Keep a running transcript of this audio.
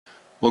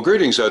Well,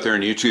 greetings out there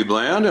in YouTube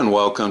land, and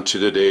welcome to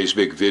today's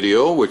big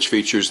video, which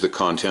features the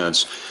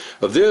contents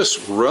of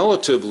this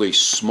relatively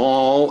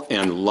small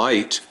and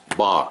light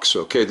box.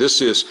 Okay, this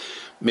is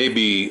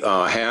maybe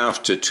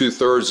half to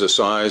two-thirds the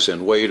size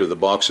and weight of the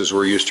boxes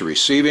we're used to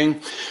receiving.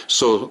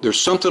 So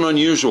there's something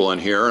unusual in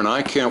here, and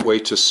I can't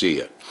wait to see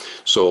it.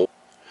 So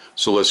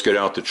let's get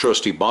out the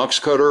trusty box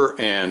cutter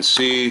and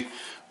see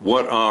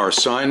what our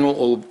assignment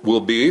will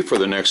be for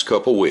the next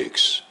couple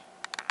weeks.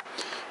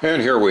 And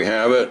here we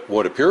have it,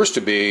 what appears to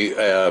be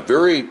a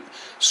very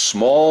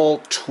small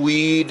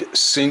Tweed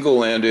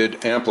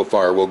single-ended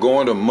amplifier. We'll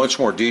go into much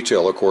more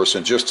detail, of course,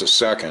 in just a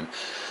second.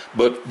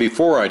 But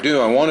before I do,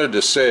 I wanted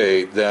to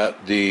say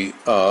that the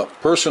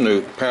person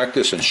who packed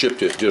this and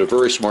shipped it did a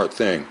very smart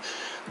thing.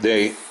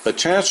 They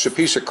attached a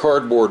piece of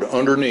cardboard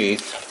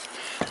underneath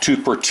to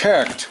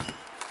protect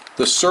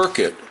the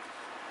circuit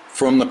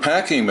from the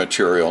packing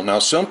material. Now,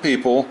 some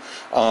people,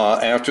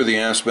 after the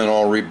amp's been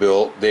all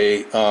rebuilt,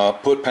 they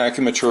put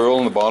packing material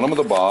in the bottom of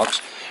the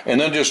box and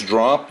then just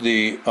drop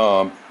the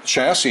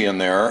chassis in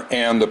there,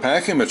 and the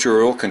packing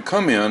material can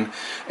come in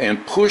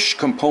and push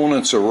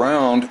components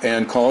around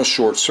and cause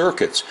short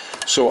circuits.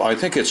 So I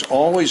think it's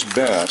always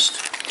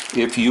best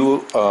if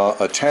you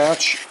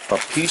attach a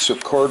piece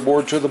of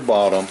cardboard to the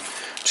bottom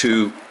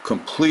to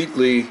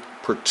completely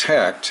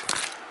protect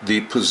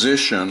the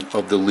position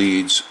of the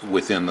leads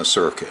within the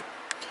circuit.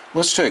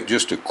 Let's take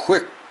just a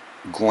quick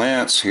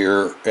glance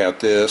here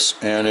at this,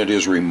 and it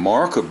is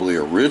remarkably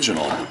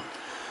original.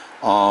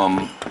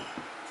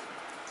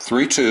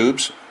 3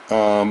 tubes,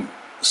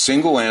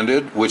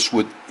 single-ended, which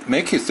would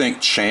make you think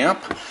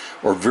Champ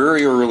or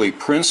very early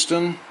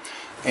Princeton.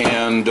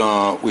 And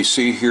we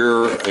see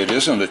here it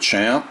isn't a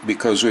Champ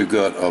because we've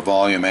got a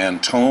volume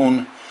and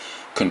tone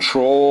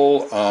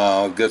control.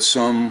 Got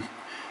some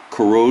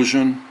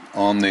corrosion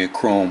on the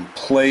chrome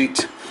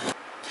plate.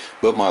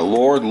 But my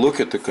Lord, look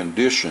at the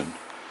condition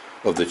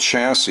of the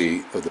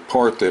chassis of the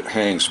part that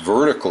hangs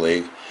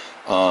vertically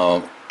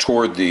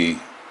toward the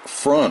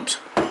front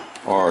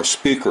or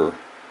speaker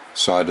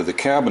side of the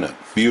cabinet.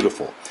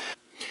 Beautiful.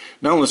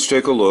 Now let's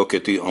take a look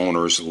at the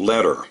owner's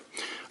letter.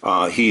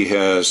 He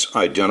has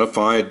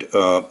identified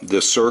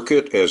this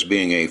circuit as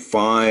being a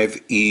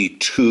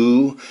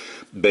 5E2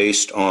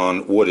 based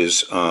on what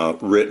is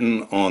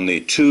written on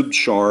the tube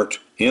chart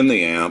in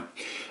the amp,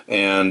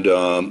 and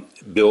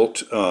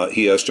built,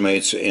 he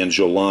estimates, in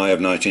July of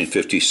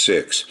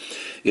 1956.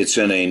 It's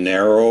in a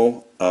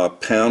narrow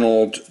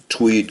paneled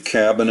Tweed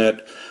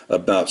cabinet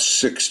about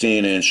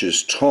 16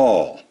 inches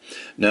tall.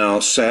 Now,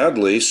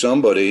 sadly,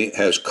 somebody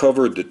has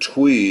covered the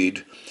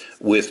Tweed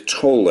with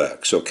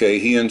Tolex. Okay,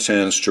 he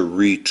intends to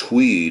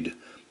re-tweed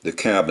the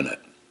cabinet.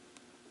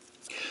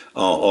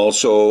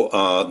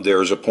 Also,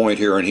 there's a point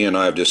here, and he and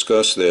I have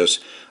discussed this.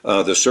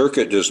 The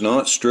circuit does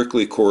not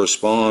strictly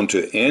correspond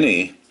to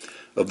any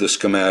of the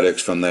schematics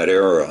from that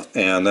era,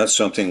 and that's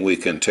something we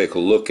can take a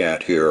look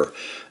at here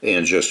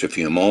in just a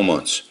few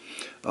moments.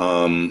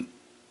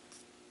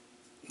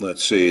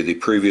 Let's see, the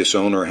previous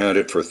owner had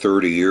it for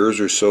 30 years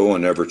or so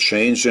and never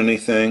changed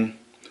anything.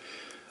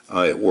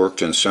 It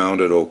worked and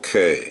sounded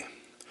okay.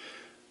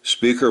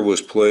 Speaker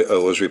was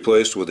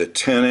replaced with a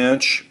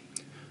 10-inch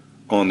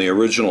on the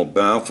original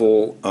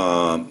baffle.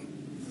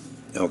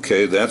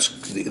 Okay,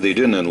 they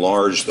didn't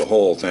enlarge the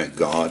hole, thank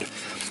God.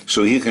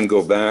 So he can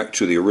go back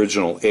to the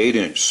original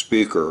 8-inch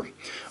speaker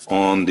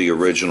on the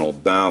original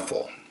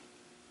baffle.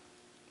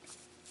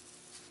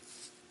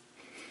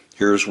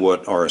 Here's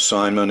what our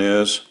assignment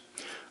is: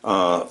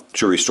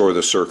 to restore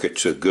the circuit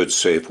to good,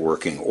 safe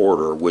working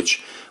order,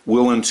 which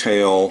will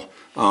entail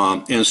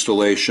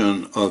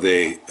installation of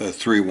a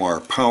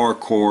 3-wire power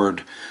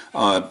cord,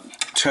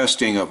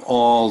 testing of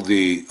all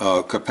the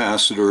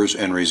capacitors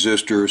and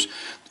resistors,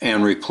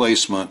 and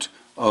replacement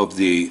of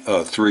the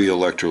 3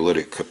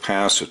 electrolytic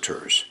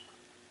capacitors,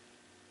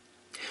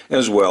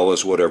 as well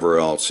as whatever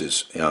else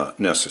is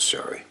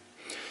necessary.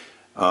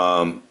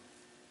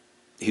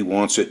 He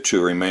wants it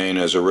to remain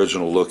as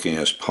original looking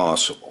as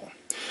possible.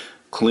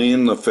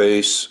 Clean the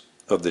face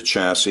of the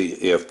chassis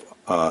if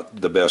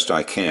the best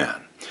I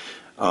can.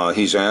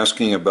 He's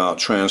asking about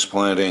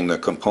transplanting the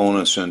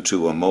components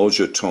into a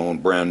Moja tone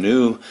brand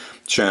new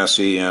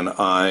chassis, and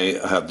I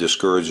have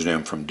discouraged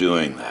him from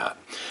doing that.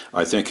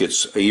 I think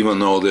it's, even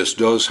though this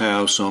does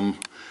have some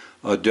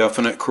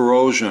definite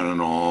corrosion and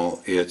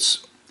all,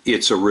 it's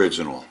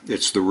original.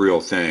 It's the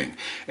real thing.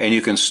 And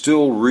you can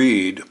still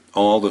read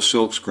all the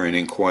silk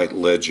screening quite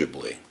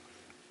legibly.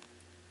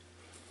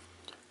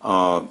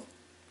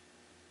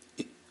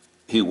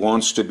 He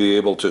wants to be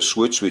able to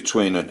switch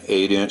between an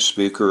 8-inch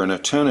speaker and a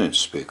 10-inch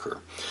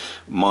speaker.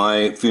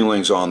 My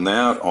feelings on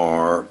that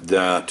are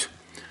that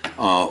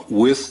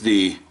with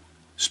the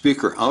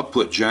speaker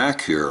output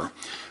jack here,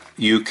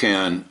 you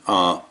can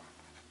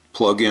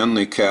plug in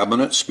the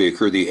cabinet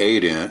speaker, the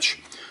 8-inch,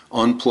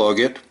 unplug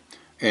it,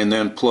 and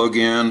then plug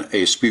in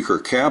a speaker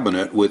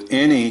cabinet with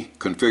any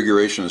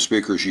configuration of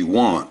speakers you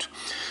want.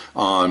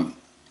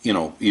 You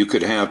know, you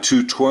could have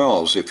 2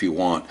 12s if you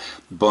want,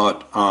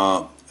 but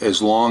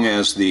as long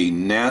as the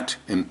net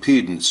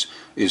impedance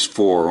is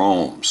 4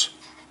 ohms.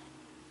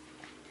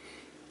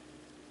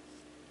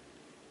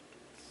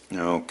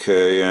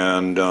 Okay,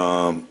 and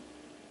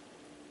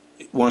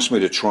it wants me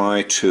to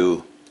try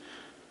to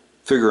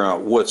figure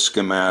out what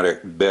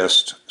schematic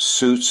best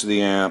suits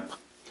the amp.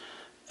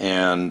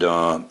 And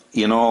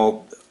you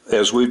know,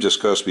 as we've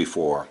discussed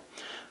before,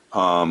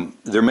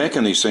 they're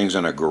making these things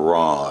in a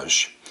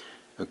garage.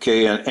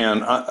 Okay,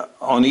 and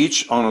on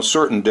a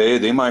certain day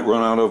they might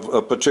run out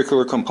of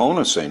particular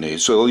components they need,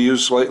 so they'll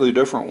use slightly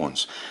different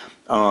ones.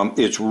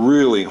 It's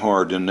really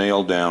hard to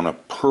nail down a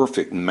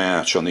perfect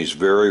match on these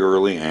very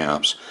early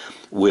amps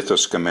with a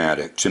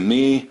schematic. To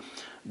me,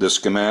 the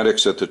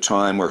schematics at the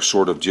time were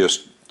sort of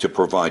just to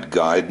provide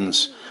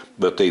guidance,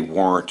 but they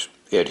weren't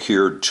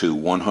adhered to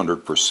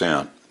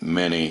 100%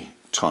 many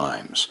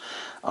times.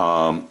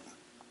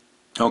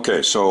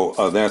 Okay,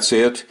 so that's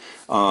it.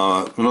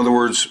 In other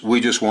words, we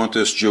just want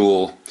this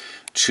jewel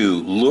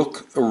to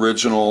look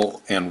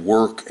original and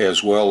work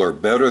as well or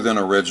better than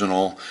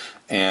original,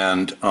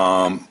 and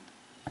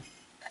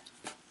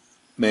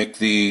make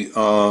the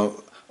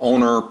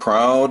owner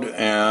proud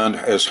and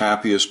as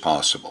happy as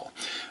possible.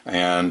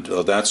 And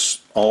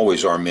that's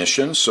always our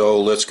mission, so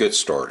let's get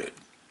started.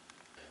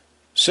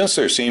 Since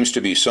there seems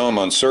to be some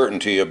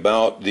uncertainty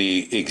about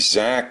the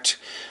exact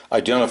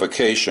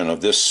identification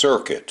of this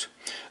circuit,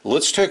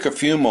 let's take a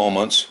few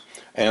moments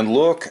and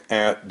look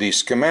at the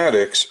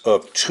schematics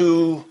of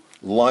 2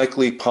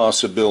 likely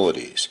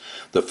possibilities,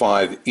 the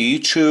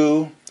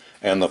 5E2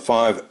 and the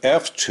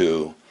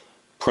 5F2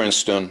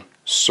 Princeton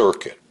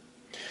circuit.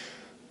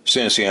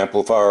 Since the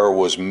amplifier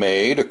was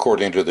made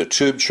according to the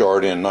tube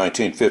chart in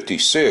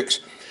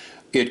 1956,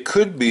 it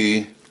could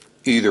be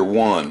either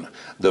one.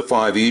 The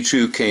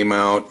 5E2 came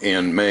out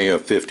in May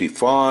of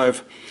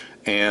 '55,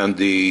 and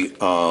the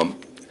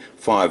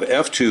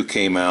 5F2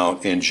 came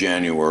out in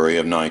January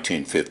of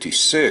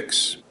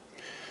 1956.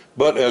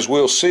 But as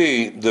we'll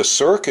see, the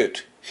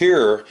circuit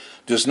here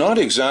does not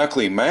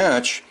exactly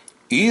match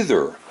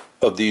either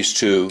of these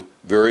 2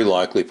 very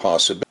likely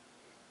possibilities.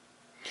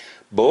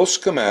 Both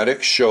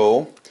schematics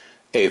show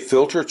a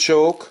filter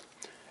choke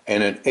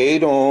and an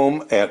 8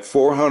 ohm at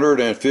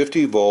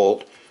 450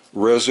 volt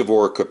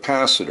reservoir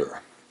capacitor,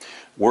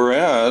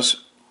 whereas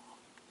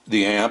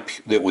the amp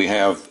that we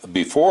have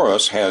before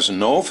us has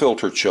no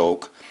filter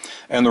choke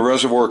and the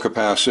reservoir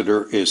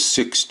capacitor is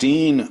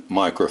 16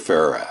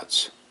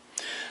 microfarads.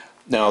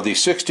 Now the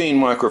 16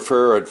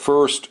 microfarad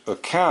first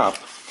cap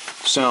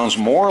sounds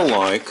more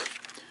like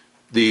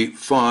the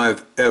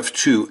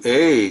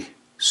 5F2A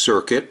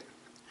circuit,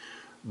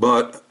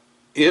 but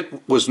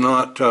it was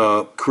not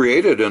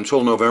created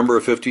until November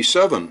of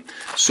 '57,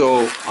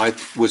 so I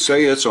would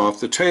say it's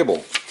off the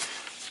table.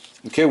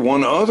 Okay,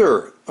 one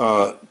other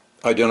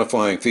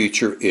identifying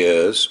feature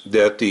is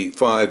that the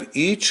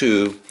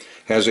 5E2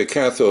 has a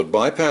cathode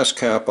bypass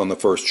cap on the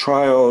first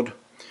triode.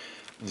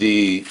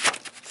 The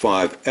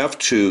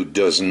 5F2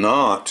 does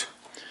not,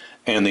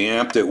 and the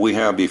amp that we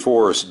have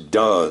before us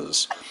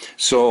does.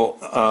 So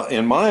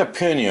in my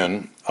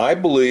opinion, I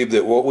believe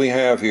that what we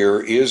have here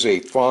is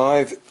a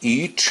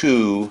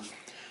 5E2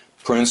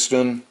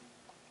 Princeton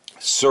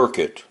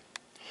circuit,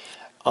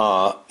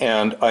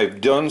 and I've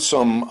done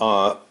some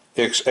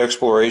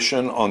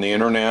exploration on the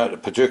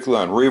internet,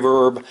 particularly on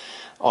Reverb,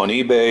 on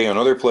eBay, and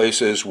other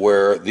places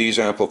where these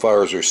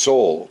amplifiers are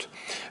sold,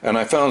 and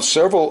I found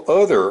several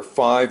other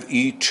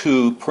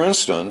 5E2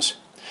 Princetons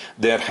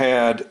that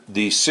had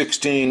the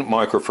 16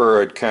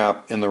 microfarad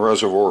cap in the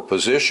reservoir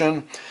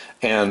position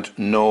and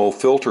no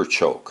filter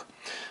choke.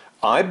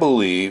 I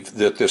believe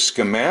that the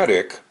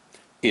schematic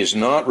is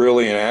not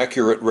really an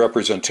accurate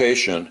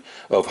representation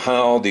of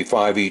how the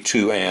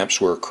 5E2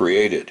 amps were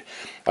created.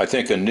 I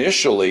think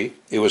initially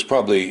it was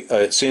probably,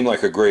 it seemed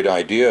like a great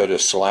idea to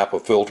slap a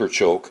filter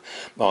choke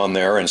on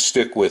there and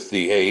stick with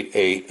the 8,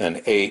 8,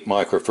 and 8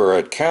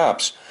 microfarad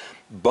caps,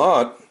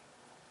 but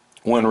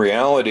when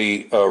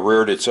reality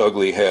reared its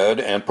ugly head,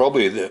 and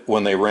probably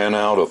when they ran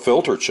out of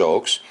filter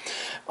chokes,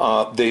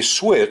 they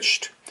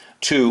switched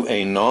to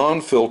a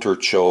non-filter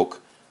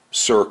choke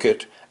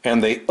circuit,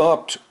 and they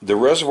upped the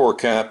reservoir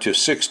cap to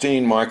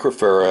 16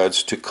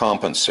 microfarads to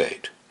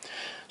compensate.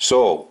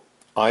 So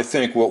I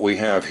think what we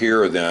have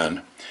here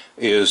then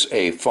is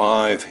a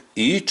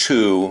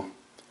 5E2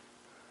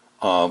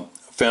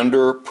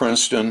 Fender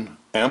Princeton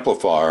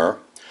amplifier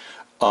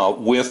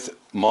with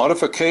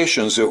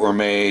modifications that were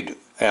made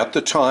at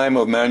the time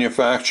of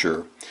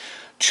manufacture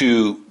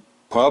to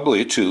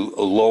probably to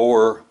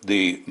lower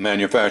the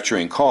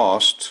manufacturing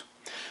costs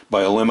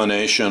by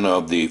elimination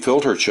of the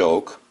filter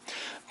choke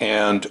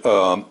and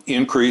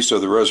increase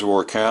of the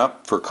reservoir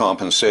cap for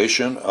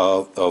compensation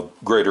of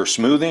greater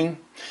smoothing.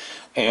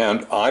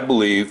 And I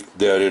believe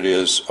that it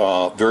is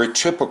very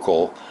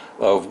typical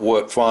of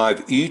what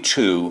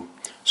 5E2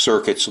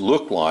 circuits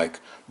looked like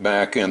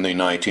back in the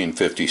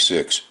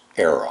 1956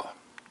 era.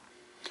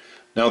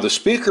 Now the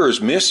speaker is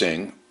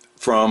missing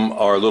from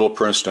our little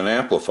Princeton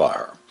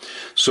amplifier.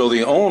 So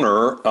the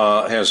owner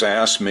has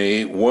asked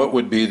me what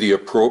would be the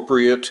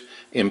appropriate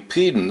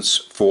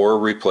impedance for a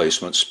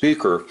replacement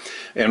speaker,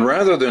 and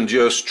rather than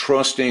just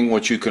trusting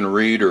what you can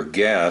read or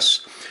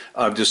guess,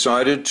 I've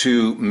decided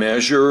to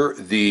measure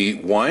the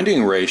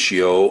winding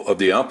ratio of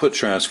the output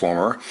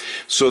transformer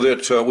so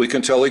that we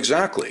can tell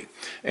exactly.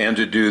 And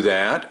to do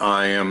that,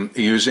 I am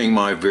using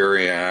my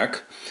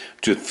Variac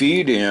to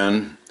feed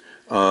in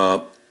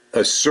a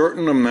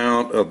certain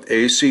amount of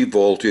AC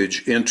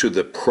voltage into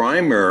the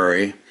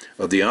primary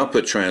of the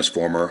output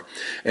transformer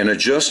and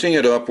adjusting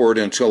it upward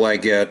until I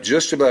get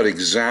just about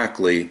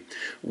exactly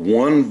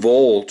 1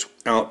 volt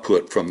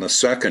output from the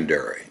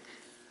secondary.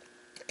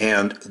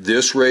 And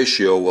this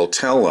ratio will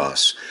tell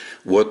us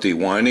what the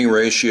winding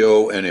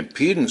ratio and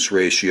impedance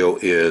ratio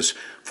is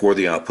for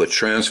the output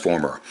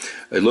transformer.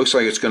 It looks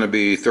like it's going to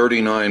be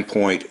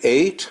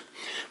 39.8,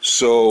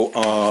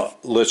 so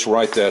let's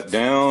write that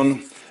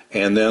down.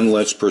 And then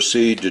let's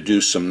proceed to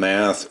do some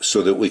math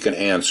so that we can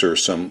answer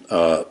some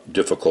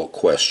difficult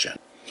question.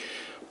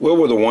 Well,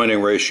 with a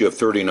winding ratio of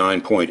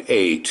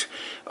 39.8,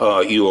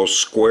 you will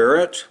square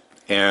it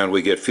and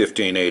we get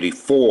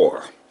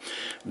 1584.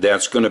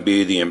 That's going to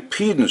be the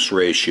impedance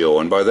ratio,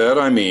 and by that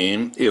I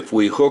mean if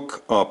we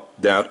hook up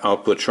that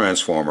output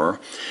transformer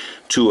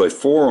to a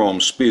 4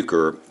 ohm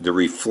speaker, the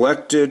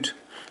reflected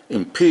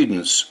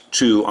impedance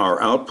to our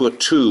output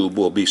tube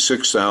will be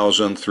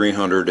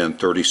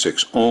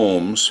 6,336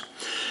 ohms,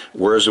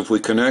 whereas if we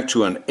connect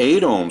to an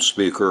 8 ohm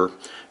speaker,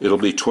 it'll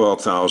be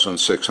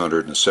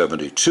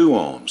 12,672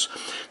 ohms.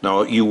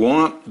 Now you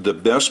want the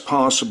best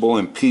possible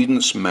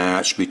impedance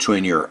match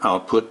between your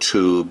output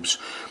tubes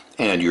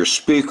and your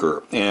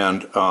speaker,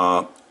 and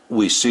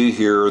we see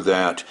here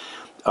that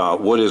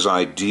what is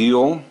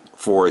ideal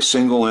for a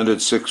single-ended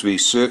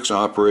 6V6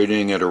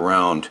 operating at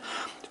around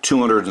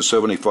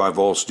 275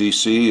 volts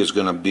DC is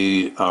going to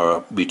be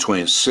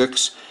between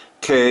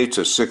 6K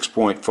to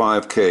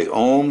 6.5K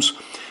ohms,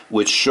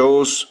 which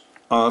shows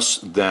us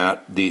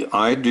that the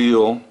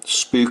ideal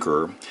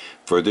speaker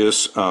for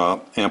this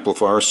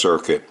amplifier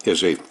circuit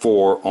is a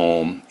 4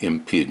 ohm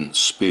impedance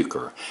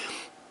speaker.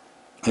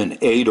 An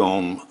 8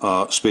 ohm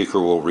speaker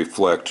will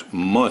reflect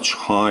much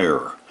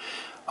higher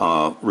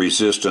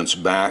resistance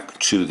back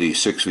to the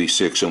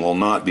 6V6 and will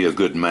not be a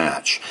good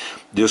match.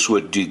 This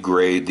would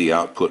degrade the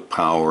output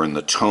power and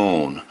the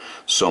tone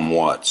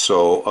somewhat.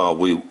 So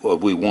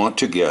we want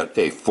to get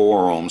a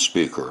 4 ohm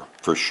speaker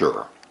for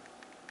sure.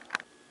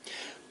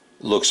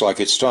 Looks like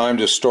it's time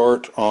to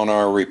start on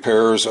our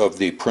repairs of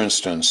the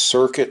Princeton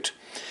circuit.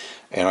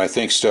 And I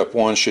think step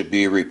 1 should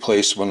be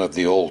replacement of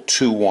the old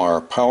 2-wire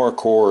power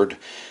cord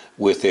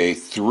with a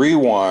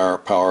 3-wire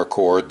power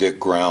cord that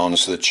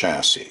grounds the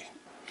chassis.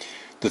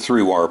 The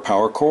 3-wire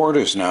power cord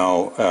is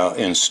now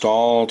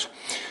installed.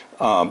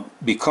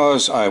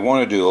 Because I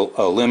wanted to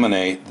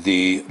eliminate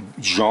the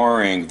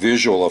jarring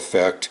visual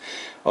effect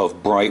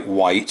of bright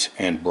white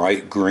and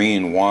bright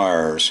green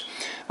wires,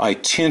 I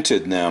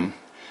tinted them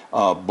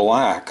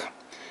black,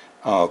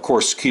 of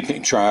course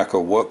keeping track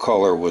of what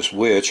color was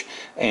which,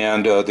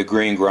 and the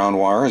green ground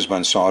wire has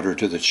been soldered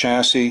to the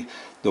chassis.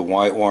 The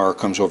white wire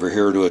comes over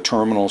here to a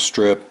terminal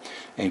strip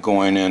and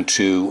going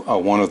into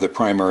one of the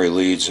primary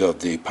leads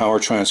of the power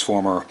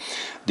transformer.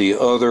 The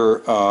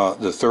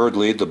third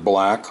lead, the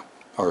black,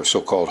 or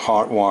so-called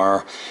hot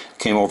wire,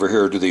 came over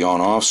here to the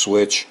on-off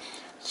switch,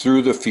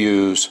 through the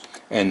fuse,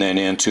 and then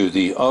into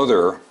the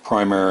other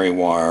primary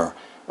wire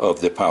of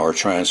the power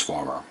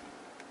transformer.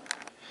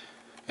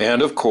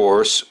 And of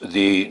course,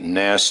 the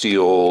nasty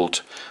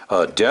old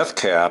death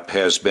cap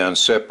has been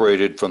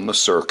separated from the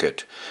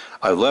circuit.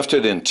 I left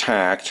it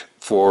intact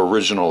for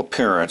original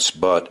appearance,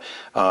 but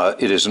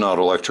it is not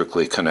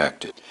electrically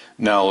connected.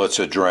 Now let's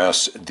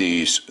address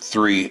these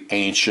 3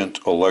 ancient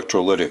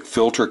electrolytic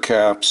filter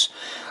caps.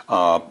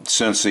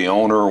 Since the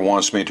owner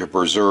wants me to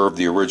preserve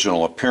the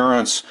original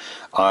appearance,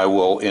 I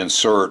will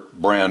insert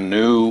brand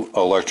new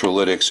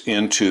electrolytics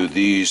into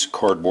these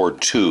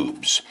cardboard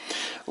tubes.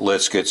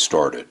 Let's get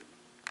started.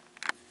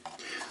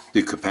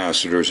 The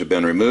capacitors have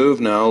been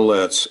removed. Now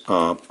let's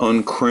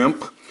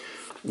uncrimp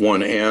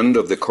one end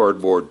of the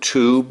cardboard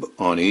tube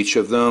on each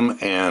of them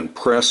and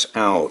press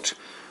out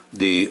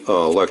the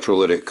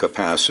electrolytic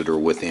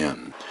capacitor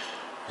within.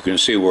 You can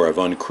see where I've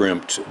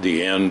uncrimped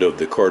the end of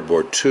the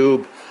cardboard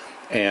tube,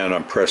 and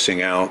I'm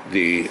pressing out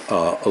the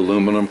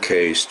aluminum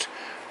cased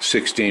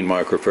 16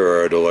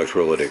 microfarad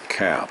electrolytic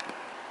cap.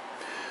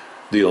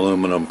 The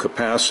aluminum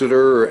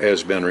capacitor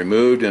has been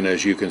removed, and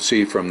as you can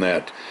see from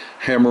that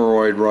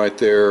hemorrhoid right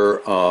there,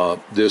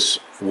 this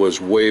was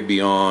way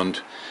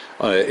beyond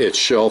its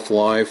shelf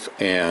life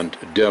and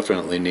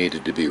definitely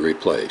needed to be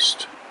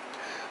replaced.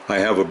 I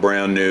have a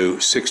brand new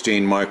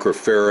 16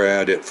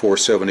 microfarad at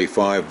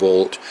 475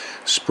 volt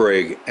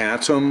Sprague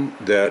atom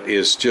that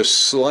is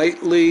just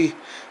slightly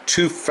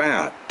too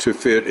fat to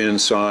fit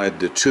inside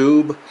the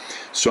tube,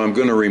 so I'm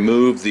going to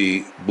remove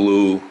the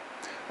blue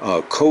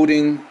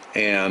coating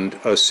and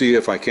see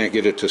if I can't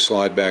get it to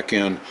slide back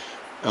in.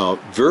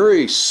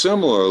 Very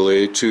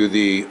similarly to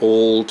the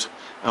old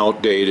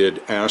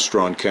outdated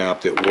Astron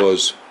cap that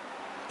was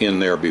in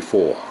there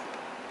before.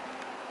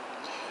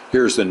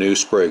 Here's the new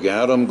sprig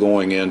atom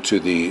going into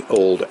the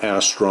old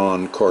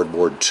Astron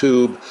cardboard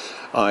tube.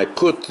 I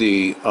put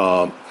the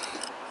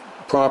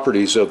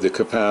properties of the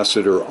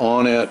capacitor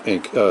on it,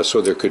 and,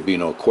 so there could be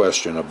no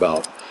question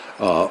about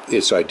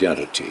its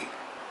identity.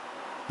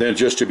 Then,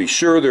 just to be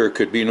sure there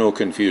could be no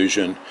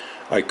confusion,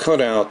 I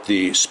cut out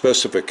the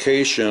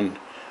specification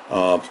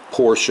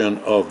portion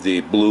of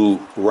the blue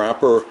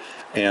wrapper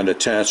and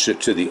attached it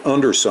to the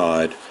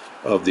underside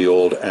of the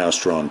old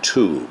Astron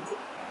tube.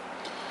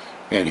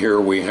 And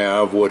here we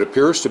have what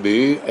appears to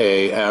be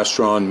a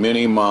Astron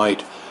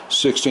Mini-Mite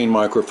 16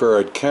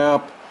 microfarad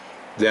cap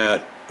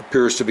that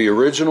appears to be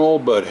original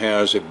but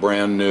has a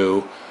brand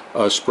new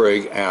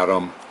Sprague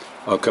atom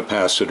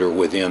capacitor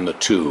within the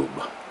tube.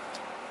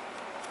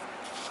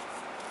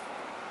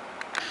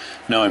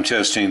 Now I'm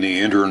testing the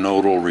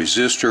internodal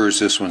resistors.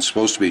 This one's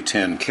supposed to be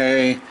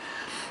 10K,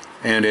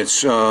 and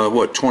it's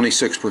what,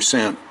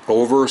 26%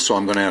 over, so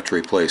I'm going to have to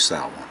replace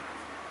that one.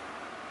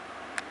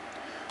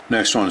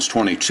 Next one is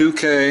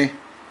 22K,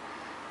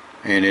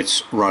 and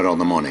it's right on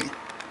the money.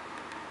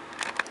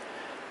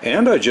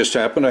 And I just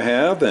happen to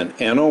have an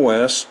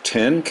NOS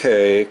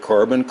 10K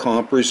carbon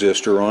comp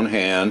resistor on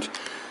hand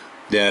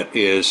that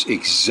is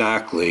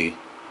exactly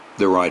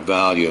the right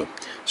value.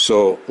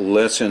 So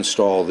let's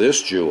install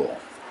this jewel.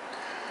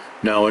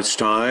 Now it's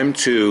time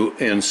to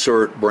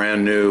insert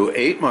brand new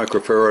 8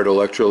 microfarad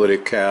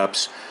electrolytic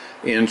caps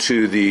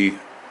into the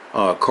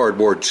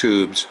cardboard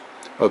tubes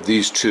of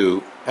these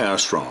two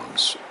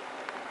Astrons.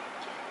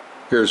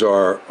 Here's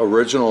our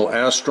original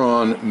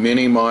Astron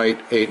Mini-Mite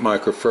 8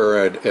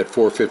 microfarad at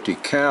 450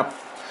 cap,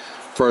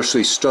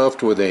 freshly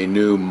stuffed with a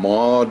new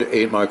mod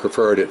 8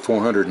 microfarad at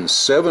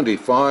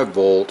 475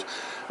 volt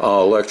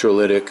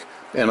electrolytic,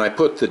 and I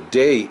put the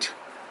date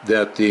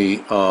that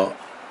the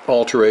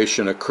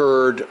alteration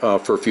occurred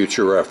for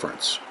future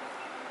reference.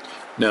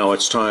 Now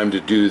it's time to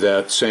do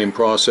that same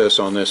process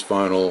on this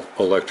final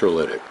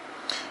electrolytic.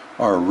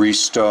 Our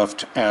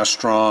restuffed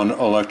Astron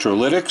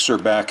electrolytics are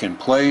back in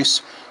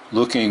place,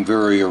 looking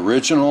very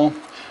original.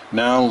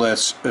 Now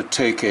let's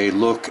take a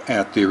look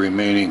at the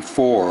remaining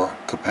 4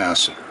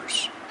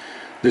 capacitors.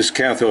 This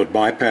cathode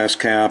bypass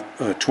cap,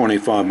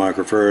 25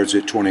 microfarads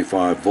at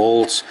 25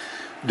 volts,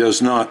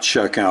 does not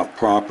check out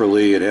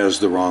properly. It has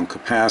the wrong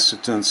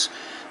capacitance,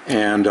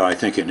 and I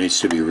think it needs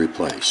to be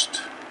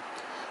replaced.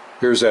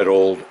 Here's that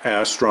old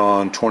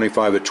Astron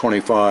 25 at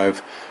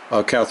 25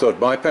 cathode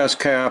bypass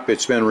cap.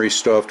 It's been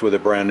restuffed with a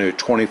brand new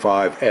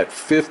 25 at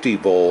 50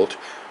 volt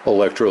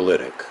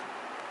electrolytic.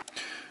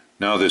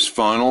 Now this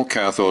final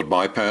cathode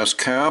bypass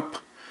cap,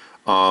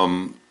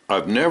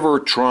 I've never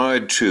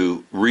tried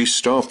to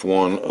restuff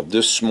one of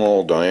this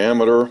small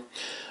diameter,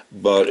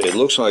 but it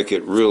looks like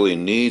it really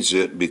needs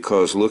it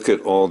because look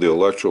at all the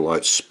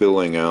electrolytes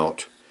spilling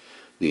out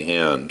the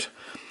end.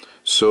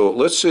 So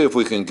let's see if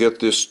we can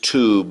get this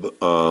tube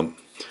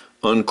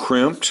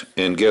uncrimped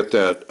and get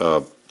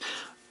that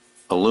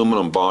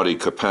aluminum body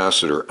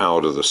capacitor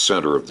out of the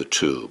center of the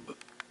tube.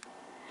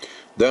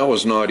 That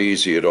was not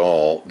easy at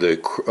all.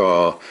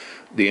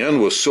 The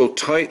end was so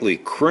tightly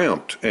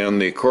crimped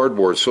and the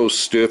cardboard so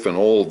stiff and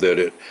old that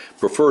it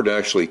preferred to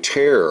actually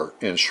tear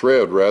and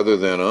shred rather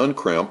than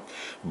uncrimp.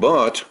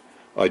 But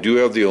I do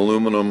have the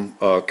aluminum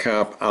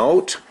cap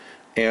out,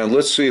 and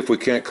let's see if we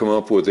can't come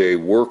up with a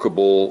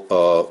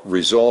workable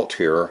result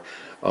here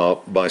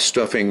by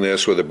stuffing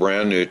this with a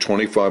brand new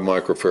 25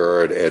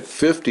 microfarad at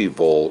 50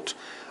 volt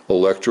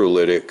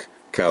electrolytic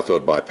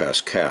cathode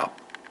bypass cap.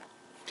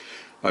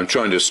 I'm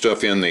trying to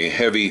stuff in the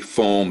heavy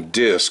foam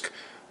disc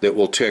that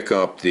will take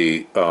up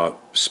the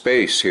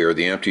space here,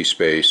 the empty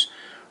space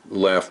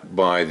left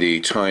by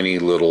the tiny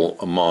little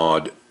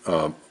mod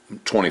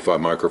 25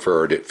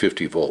 microfarad at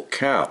 50 volt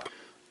cap.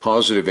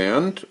 Positive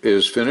end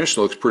is finished,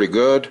 looks pretty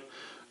good.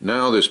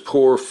 Now this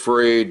poor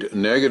frayed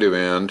negative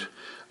end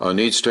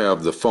needs to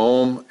have the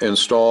foam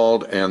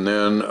installed, and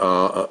then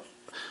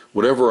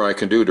whatever I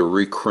can do to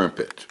recrimp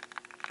it.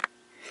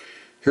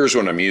 Here's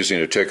what I'm using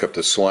to take up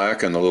the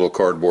slack in the little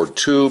cardboard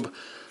tube.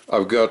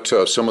 I've got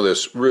some of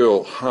this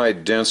real high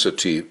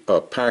density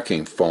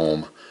packing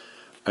foam,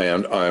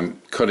 and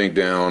I'm cutting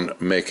down,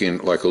 making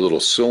like a little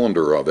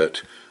cylinder of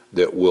it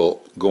that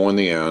will go in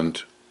the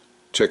end,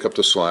 take up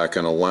the slack,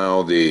 and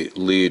allow the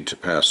lead to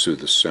pass through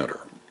the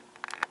center.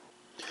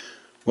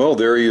 Well,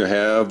 there you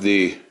have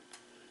the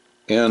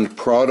end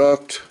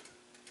product.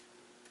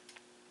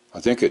 I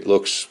think it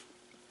looks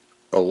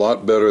a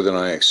lot better than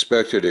I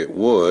expected it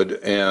would,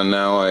 and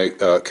now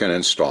I can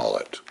install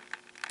it.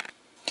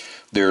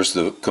 There's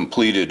the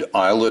completed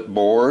eyelet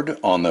board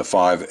on the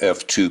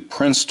 5F2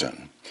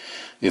 Princeton.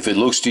 If it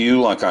looks to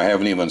you like I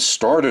haven't even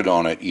started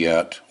on it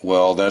yet,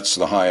 well, that's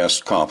the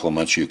highest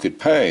compliment you could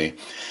pay.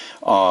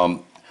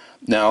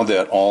 Now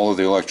that all of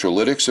the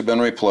electrolytics have been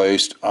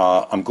replaced,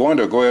 I'm going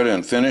to go ahead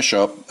and finish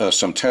up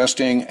some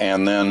testing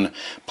and then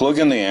plug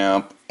in the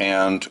amp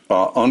and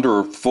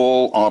under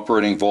full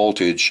operating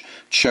voltage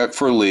check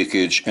for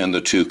leakage in the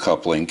 2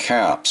 coupling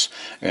caps,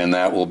 and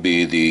that will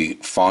be the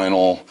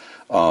final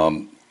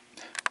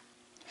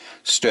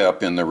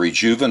step in the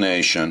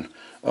rejuvenation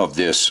of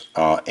this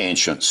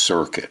ancient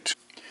circuit.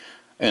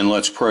 And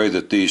let's pray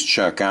that these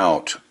check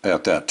out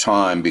at that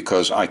time,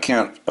 because I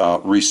can't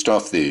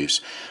restuff these.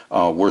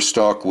 We're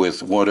stuck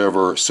with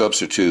whatever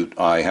substitute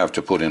I have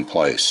to put in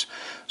place.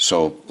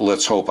 So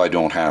let's hope I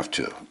don't have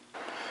to.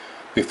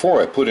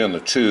 Before I put in the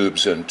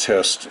tubes and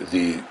test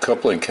the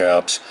coupling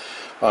caps,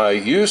 I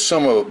used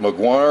some of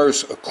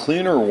Meguiar's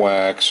cleaner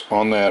wax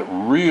on that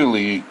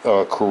really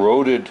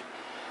corroded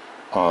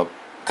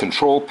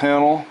control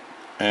panel,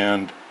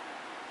 and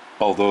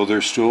although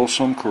there's still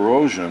some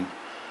corrosion,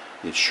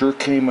 it sure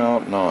came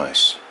out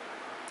nice.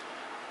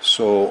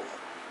 So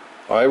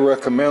I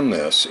recommend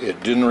this.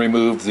 It didn't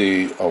remove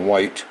the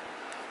white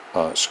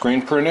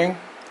screen printing,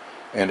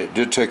 and it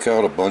did take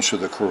out a bunch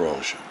of the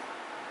corrosion.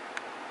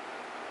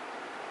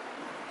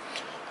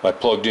 I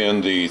plugged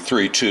in the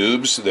 3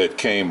 tubes that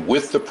came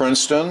with the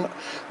Princeton.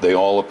 They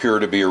all appear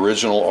to be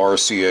original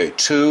RCA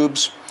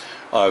tubes.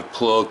 I've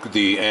plugged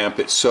the amp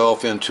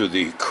itself into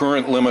the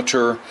current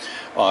limiter.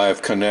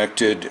 I've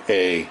connected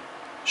a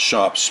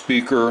shop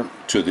speaker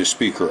to the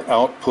speaker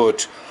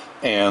output,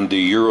 and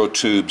the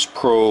Eurotubes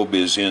probe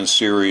is in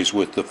series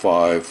with the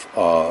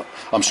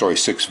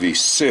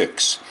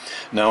 6V6.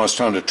 Now it's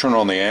time to turn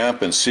on the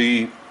amp and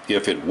see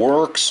if it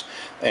works,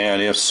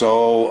 and if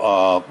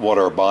so, what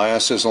our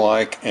bias is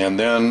like, and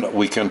then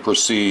we can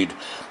proceed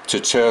to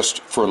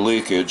test for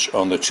leakage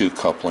on the 2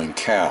 coupling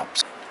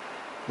caps.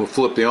 We'll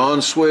flip the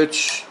on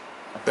switch,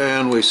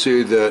 and we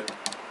see that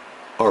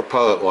our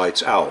pilot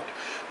light's out.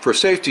 For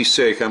safety's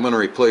sake, I'm going to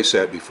replace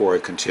that before I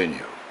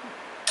continue.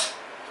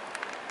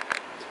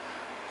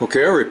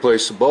 Okay, I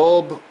replaced the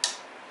bulb,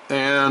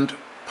 and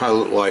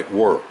pilot light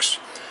works.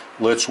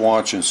 Let's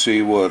watch and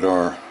see what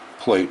our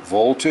plate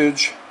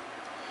voltage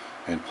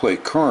and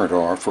plate current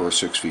are for a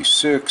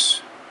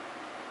 6V6.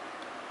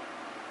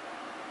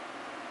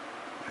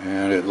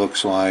 And it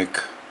looks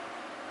like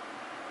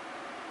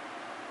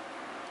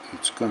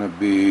it's going to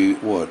be,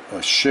 what,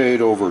 a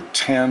shade over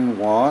 10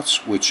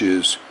 watts, which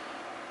is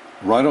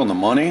right on the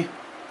money.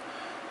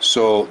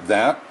 So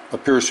that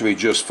appears to be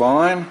just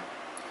fine.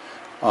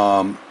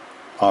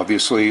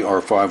 Obviously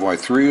our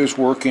 5Y3 is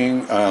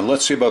working.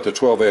 Let's see about the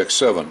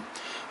 12AX7.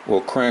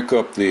 We'll crank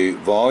up the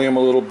volume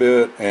a little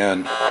bit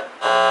and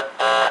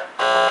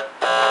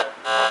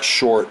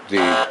short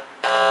the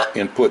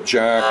input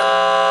jack.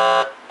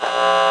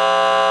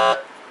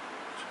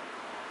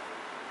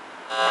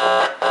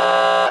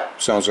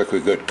 Sounds like we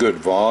got good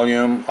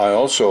volume. I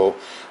also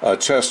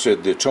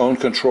tested the tone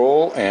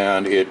control,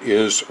 and it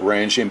is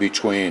ranging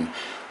between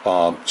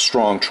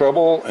strong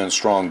treble and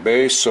strong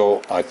bass,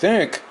 so I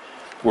think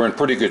we're in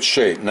pretty good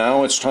shape.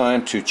 Now it's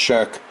time to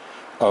check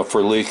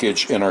for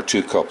leakage in our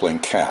 2 coupling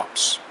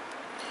caps.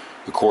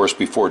 Of course,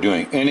 before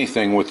doing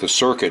anything with the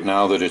circuit,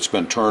 now that it's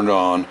been turned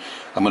on,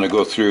 I'm going to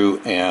go through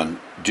and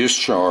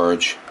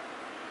discharge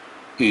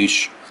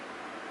each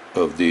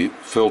of the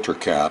filter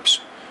caps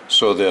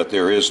so that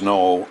there is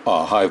no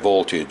high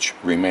voltage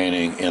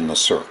remaining in the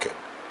circuit.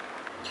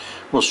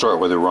 We'll start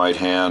with the right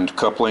hand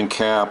coupling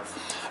cap.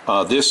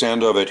 This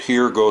end of it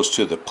here goes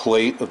to the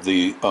plate of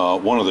the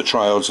one of the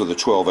triodes of the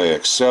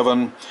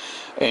 12AX7,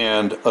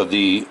 and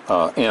the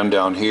end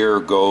down here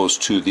goes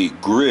to the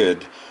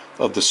grid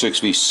of the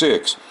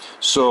 6V6.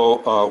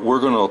 So we're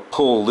going to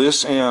pull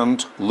this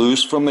end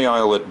loose from the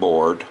eyelet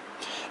board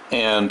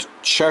and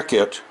check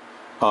it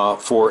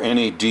for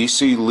any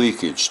DC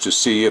leakage to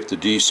see if the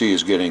DC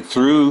is getting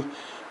through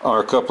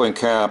our coupling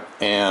cap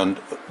and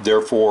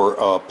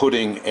therefore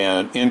putting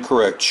an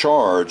incorrect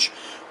charge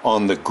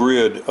on the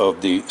grid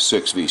of the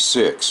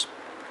 6V6.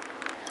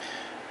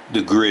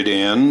 The grid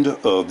end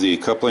of the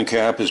coupling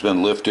cap has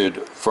been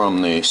lifted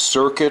from the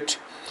circuit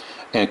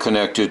and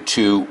connected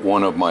to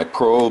one of my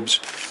probes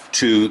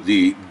to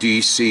the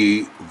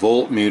DC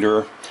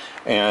voltmeter,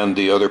 and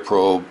the other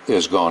probe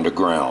is gone to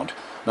ground.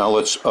 Now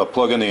let's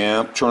plug in the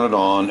amp, turn it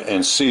on,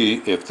 and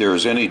see if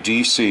there's any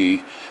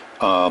DC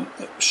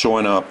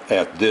showing up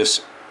at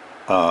this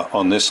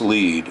on this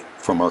lead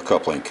from our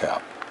coupling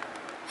cap.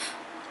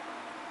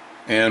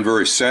 And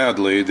very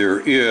sadly,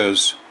 there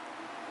is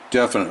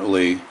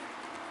definitely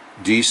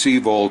DC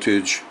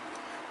voltage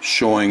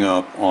showing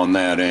up on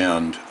that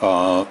end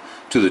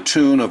to the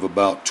tune of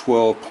about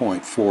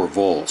 12.4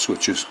 volts,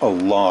 which is a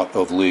lot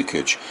of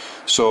leakage.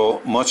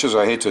 So much as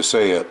I hate to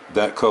say it,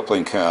 that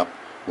coupling cap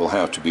will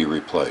have to be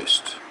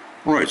replaced.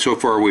 Alright, so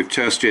far we've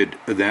tested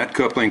that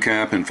coupling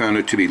cap and found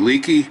it to be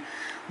leaky.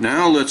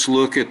 Now let's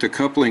look at the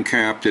coupling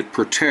cap that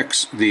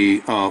protects the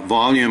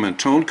volume and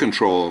tone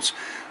controls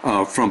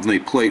from the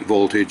plate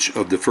voltage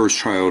of the first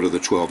triode of the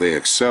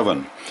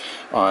 12AX7.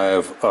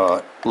 I've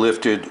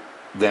lifted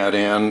that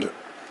end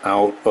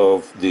out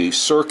of the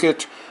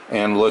circuit,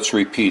 and let's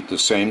repeat the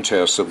same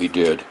test that we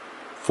did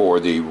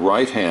for the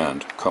right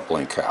hand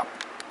coupling cap.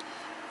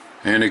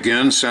 And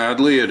again,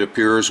 sadly, it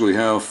appears we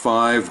have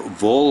 5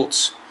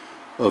 volts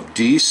of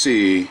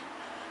DC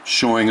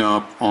showing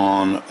up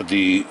on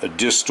the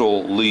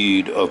distal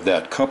lead of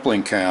that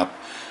coupling cap,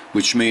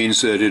 which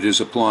means that it is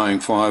applying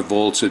 5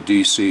 volts of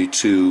DC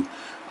to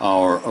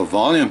our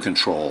volume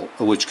control,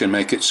 which can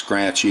make it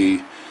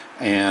scratchy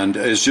and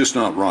is just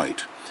not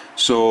right.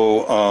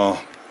 So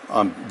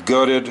I'm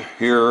gutted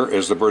here,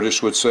 as the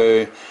British would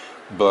say,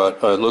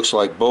 but it looks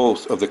like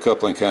both of the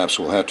coupling caps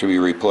will have to be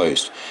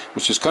replaced,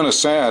 which is kind of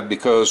sad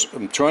because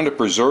I'm trying to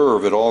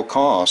preserve at all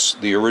costs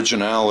the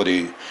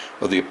originality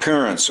of the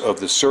appearance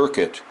of the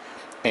circuit,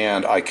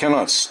 and I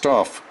cannot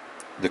stuff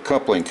the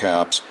coupling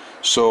caps,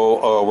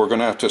 so we're going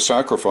to have to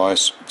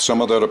sacrifice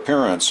some of that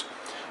appearance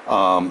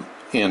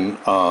in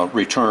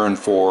return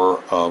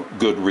for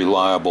good,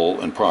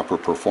 reliable, and proper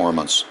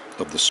performance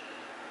of the circuit.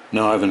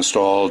 Now I've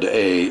installed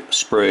a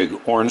Sprague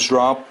orange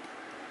drop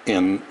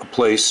in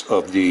place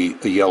of the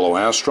yellow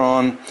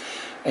Astron,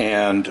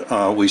 and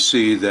we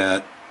see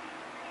that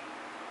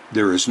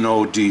there is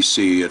no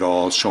DC at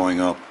all showing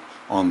up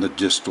on the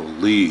distal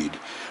lead.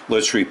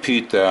 Let's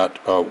repeat that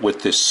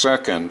with this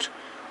second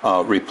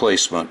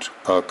replacement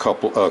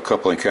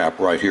coupling cap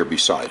right here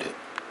beside it.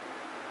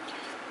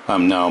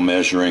 I'm now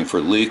measuring for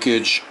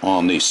leakage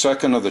on the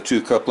second of the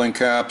two coupling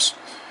caps,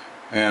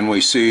 and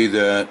we see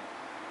that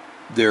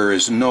there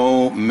is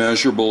no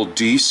measurable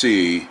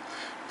DC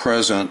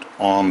present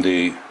on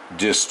the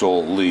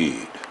distal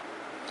lead.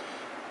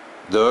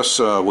 Thus,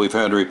 we've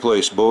had to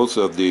replace both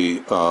of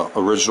the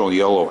original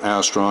yellow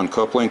Astron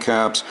coupling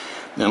caps,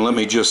 and let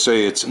me just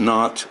say it's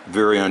not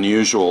very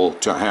unusual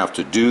to have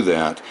to do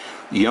that.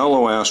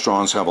 Yellow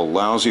Astrons have a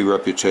lousy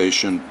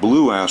reputation,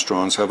 blue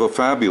Astrons have a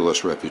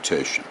fabulous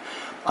reputation.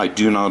 I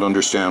do not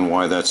understand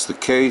why that's the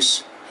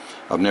case.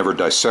 I've never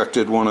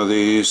dissected one of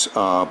these,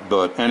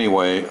 but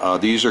anyway,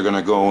 these are going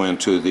to go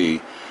into the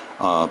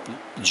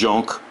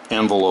junk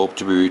envelope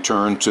to be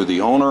returned to the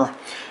owner,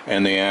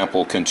 and the amp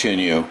will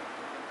continue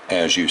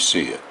as you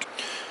see it.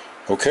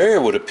 Okay,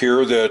 it would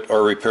appear that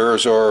our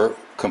repairs are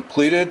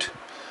completed.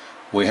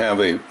 We have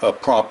a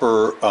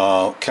proper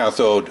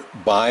cathode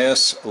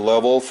bias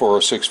level for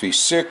a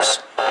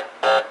 6v6,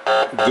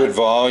 good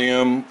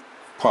volume,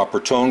 proper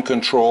tone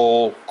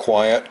control,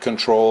 quiet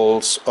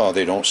controls,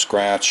 they don't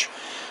scratch,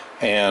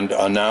 and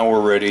now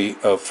we're ready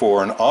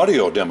for an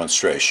audio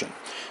demonstration.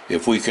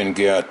 If we can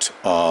get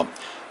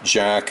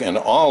Jack and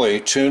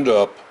Ollie tuned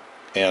up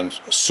and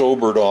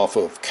sobered off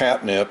of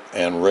catnip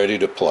and ready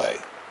to play.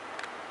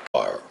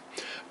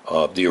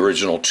 The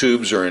original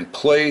tubes are in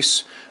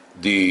place.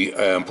 The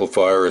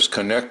amplifier is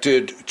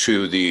connected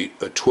to the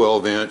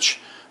 12-inch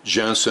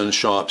Jensen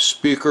Shop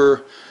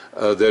speaker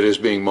that is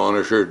being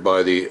monitored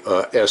by the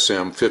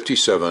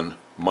SM57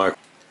 micro.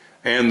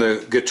 And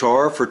the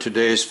guitar for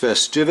today's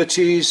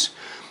festivities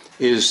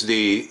is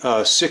the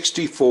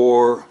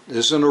 64,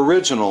 this is an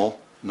original,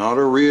 not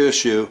a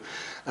reissue,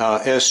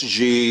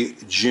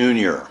 SG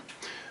Junior.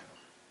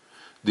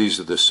 These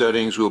are the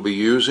settings we'll be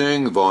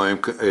using. The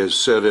volume is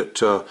set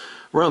at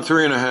around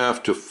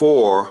 3.5 to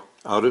 4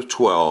 out of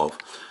 12,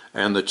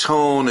 and the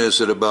tone is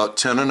at about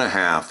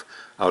 10.5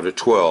 out of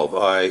 12.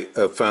 I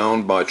have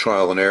found by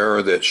trial and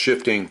error that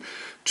shifting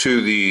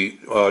to the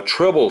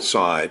treble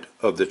side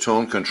of the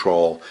tone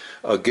control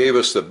gave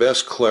us the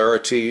best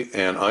clarity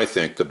and I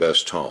think the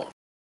best tone.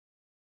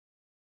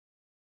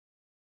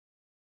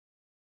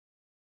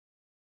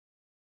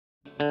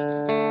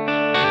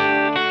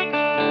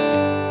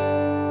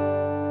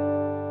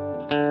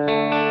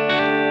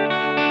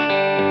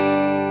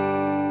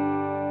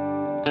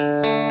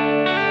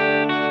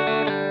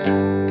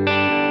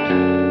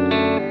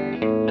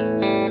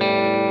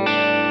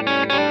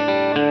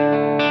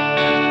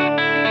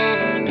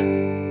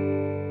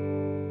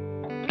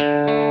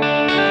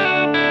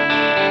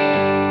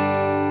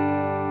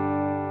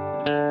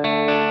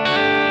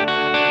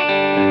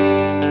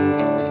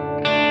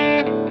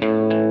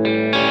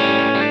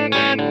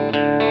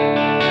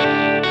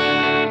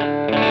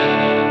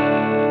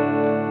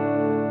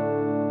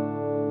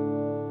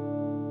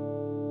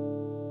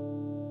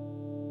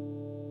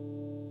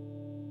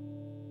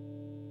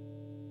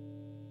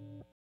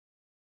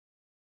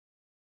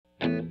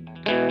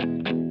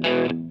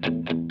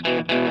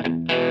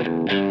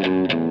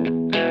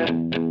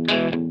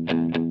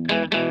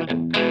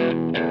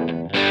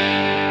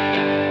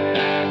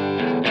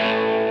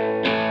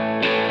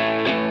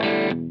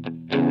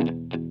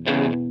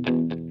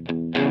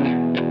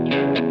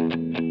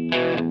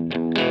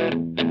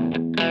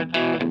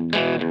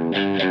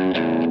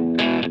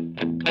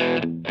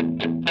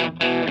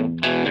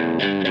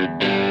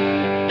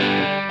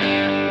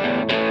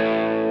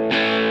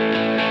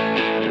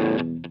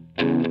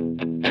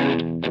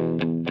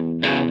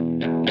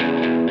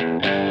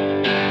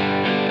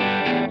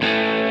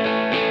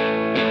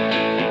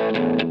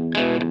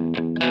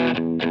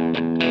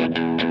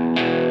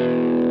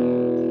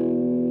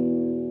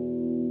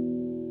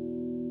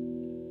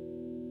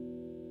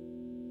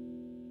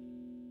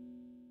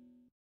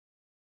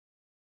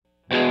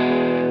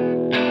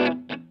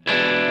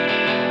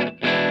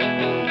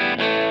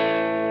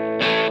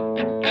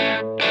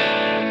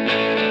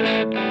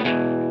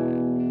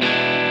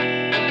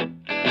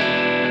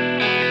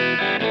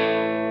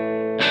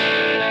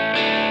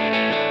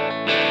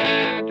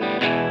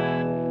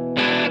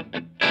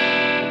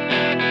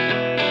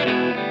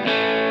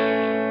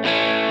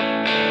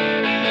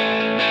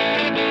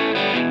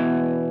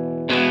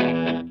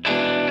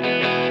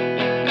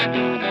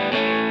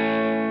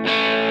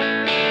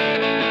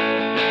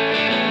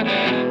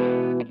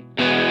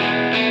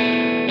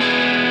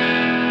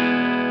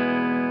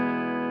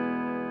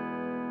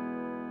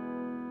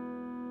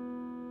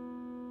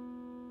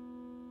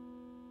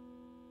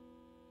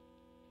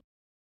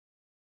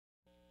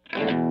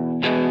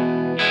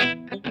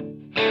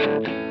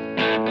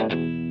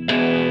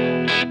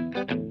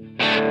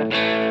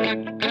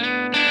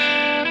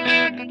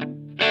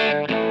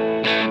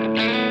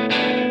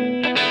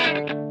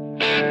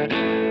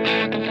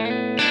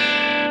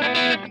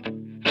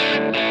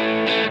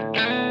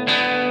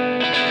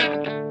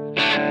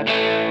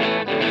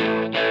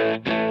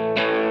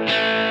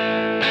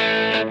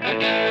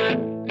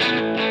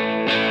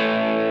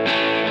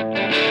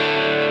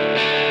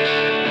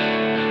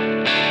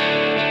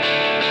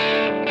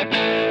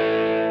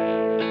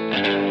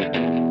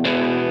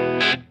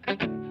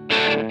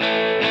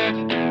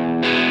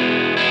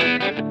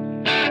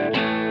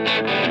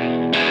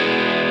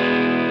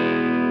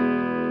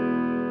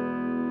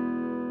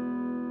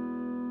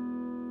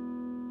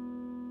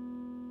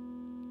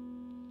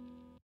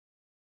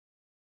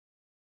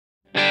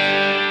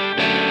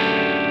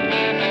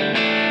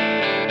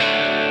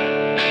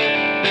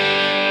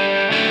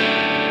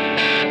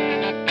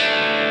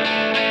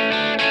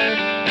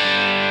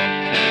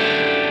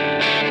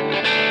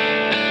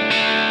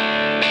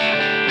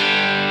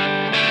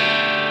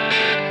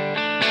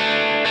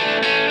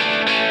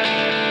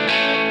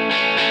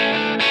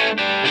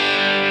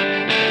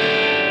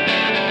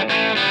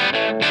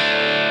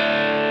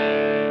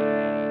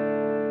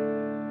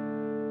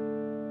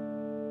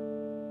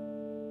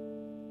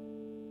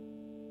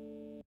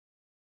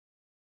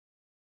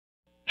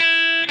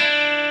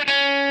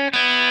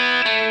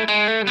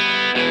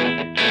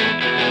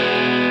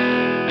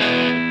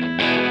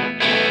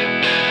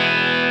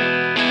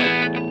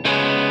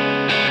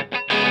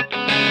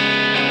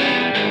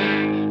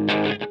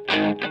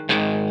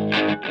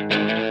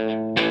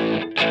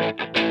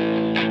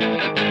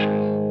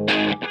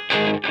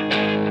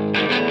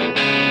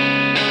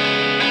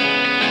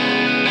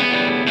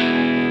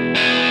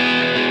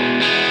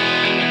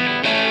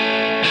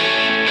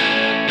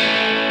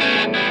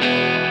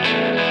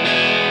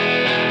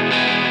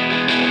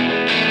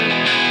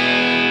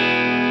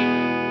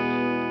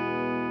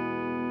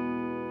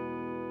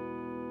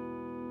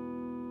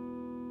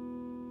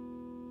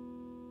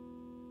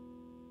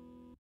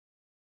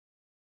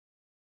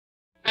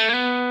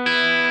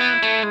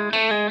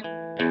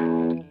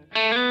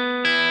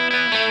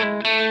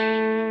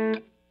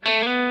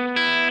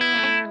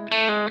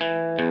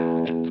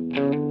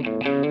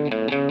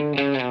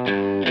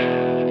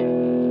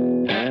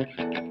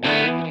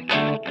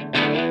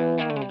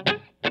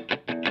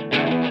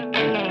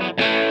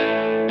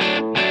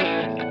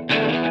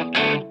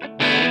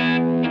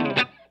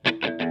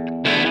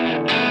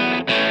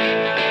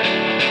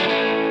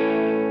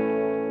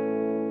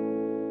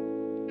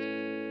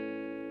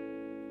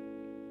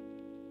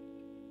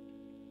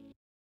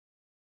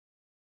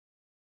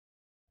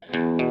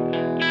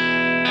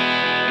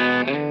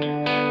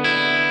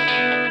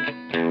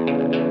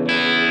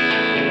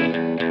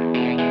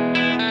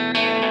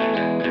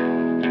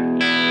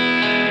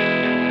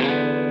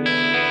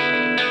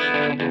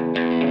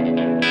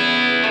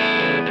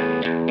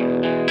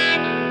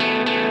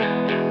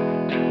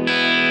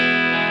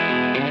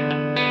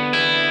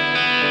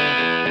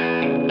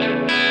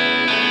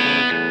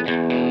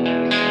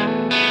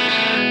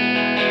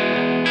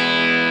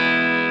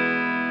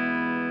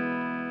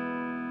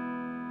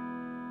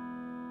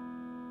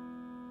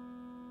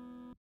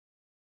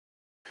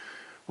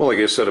 Well, I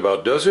guess that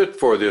about does it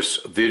for this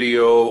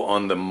video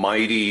on the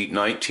mighty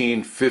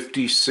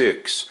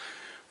 1956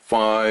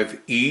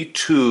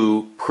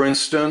 5E2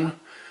 Princeton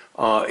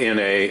in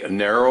a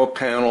narrow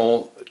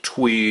panel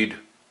tweed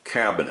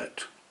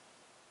cabinet.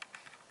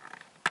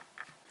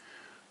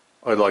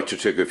 I'd like to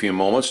take a few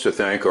moments to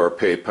thank our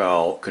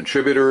PayPal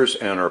contributors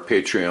and our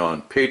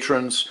Patreon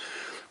patrons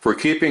for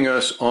keeping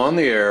us on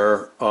the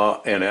air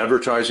and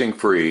advertising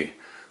free.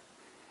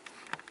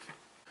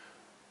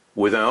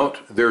 Without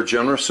their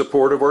generous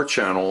support of our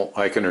channel,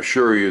 I can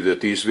assure you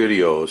that these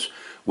videos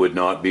would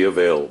not be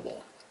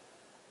available.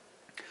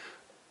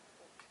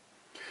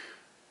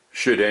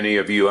 Should any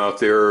of you out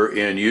there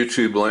in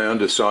YouTube land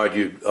decide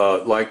you'd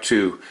like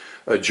to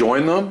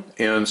join them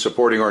in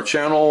supporting our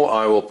channel,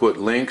 I will put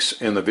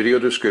links in the video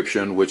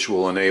description which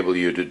will enable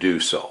you to do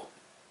so.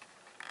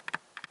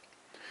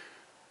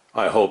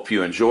 I hope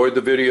you enjoyed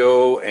the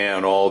video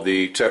and all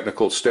the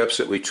technical steps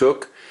that we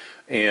took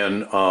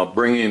in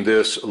bringing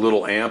this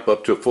little amp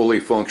up to fully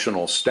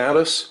functional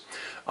status.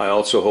 I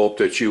also hope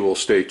that you will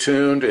stay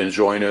tuned and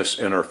join us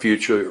in our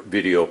future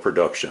video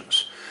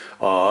productions.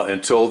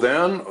 Until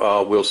then,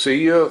 we'll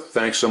see you.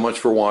 Thanks so much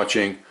for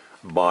watching.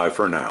 Bye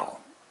for now.